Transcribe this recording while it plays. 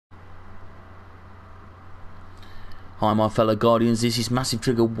Hi my fellow Guardians, this is Massive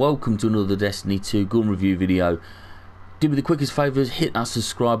Trigger. Welcome to another Destiny 2 gun review video. Do me the quickest favours, hit that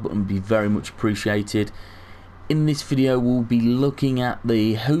subscribe button, would be very much appreciated. In this video we'll be looking at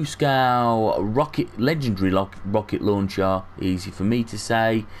the Hoosegow legendary rocket launcher. Easy for me to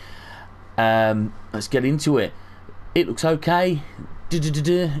say. Let's get into it. It looks okay.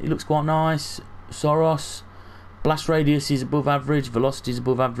 It looks quite nice. Soros. Blast radius is above average, velocity is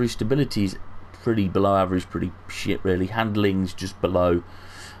above average, stability is pretty below average, pretty shit really. Handling's just below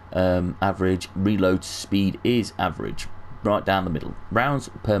average. Reload speed is average, right down the middle. Rounds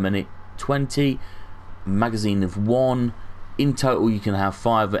per minute 20, magazine of 1. In total you can have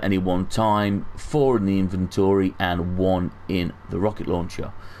 5 at any one time, 4 in the inventory and 1 in the rocket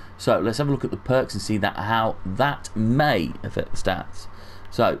launcher. So let's have a look at the perks and see that how that may affect the stats.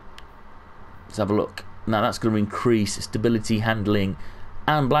 So let's have a look. Now that's going to increase stability, handling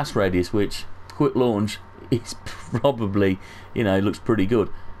and blast radius, which quick launch is probably, you know, looks pretty good.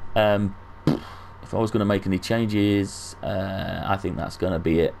 If I was going to make any changes, I think that's going to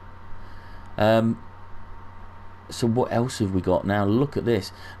be it. So what else have we got now? Look at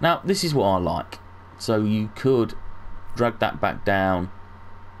this. Now this is what I like. So you could drag that back down,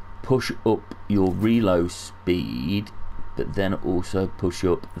 push up your reload speed, but then also push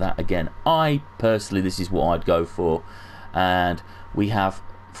up that again. I personally, this is what I'd go for. And we have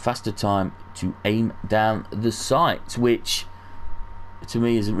faster time to aim down the sight, which to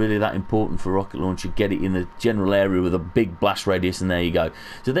me isn't really that important for rocket launcher. Get it in the general area with a big blast radius and there you go.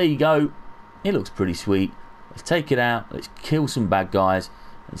 So there you go. It looks pretty sweet. Let's take it out, let's kill some bad guys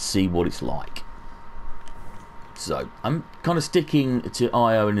and see what it's like. So I'm kind of sticking to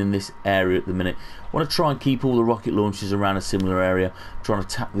IO and in this area at the minute. I want to try and keep all the rocket launchers around a similar area, trying to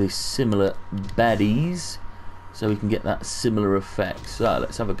attack these similar baddies so we can get that similar effect. So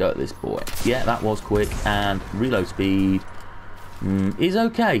let's have a go at this boy. Yeah, that was quick, and reload speed is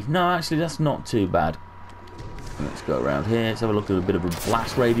okay. No, actually that's not too bad. Let's go around here, let's have a look at a bit of a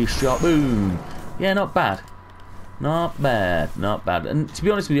blast radius shot. Boom. Yeah, not bad. Not bad, not bad. And to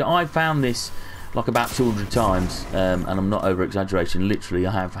be honest with you, I found this like about 200 times, and I'm not over exaggerating. Literally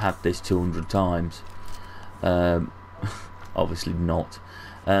I have had this 200 times. Obviously not,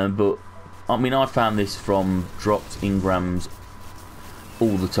 but I mean I found this from dropped engrams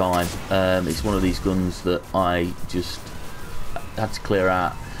all the time. It's one of these guns that I just had to clear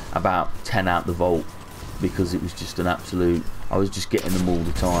out about 10 out the vault because it was just an absolute, I was just getting them all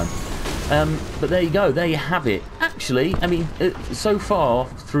the time. But there you go, there you have it. Actually, I mean, so far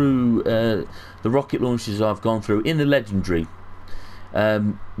through the rocket launches I've gone through in the legendary,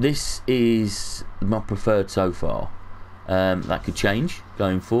 this is my preferred so far. That could change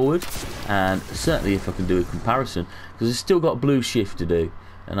going forward, and certainly if I can do a comparison, because I've still got blue shift to do,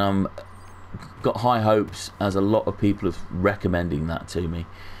 and I'm got high hopes as a lot of people are recommending that to me.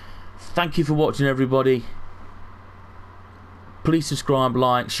 Thank you for watching, everybody. Please subscribe,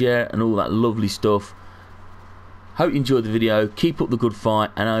 like, share and all that lovely stuff. Hope you enjoyed the video. Keep up the good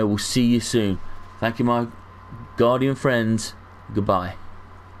fight and I will see you soon. Thank you my Guardian friends. Goodbye.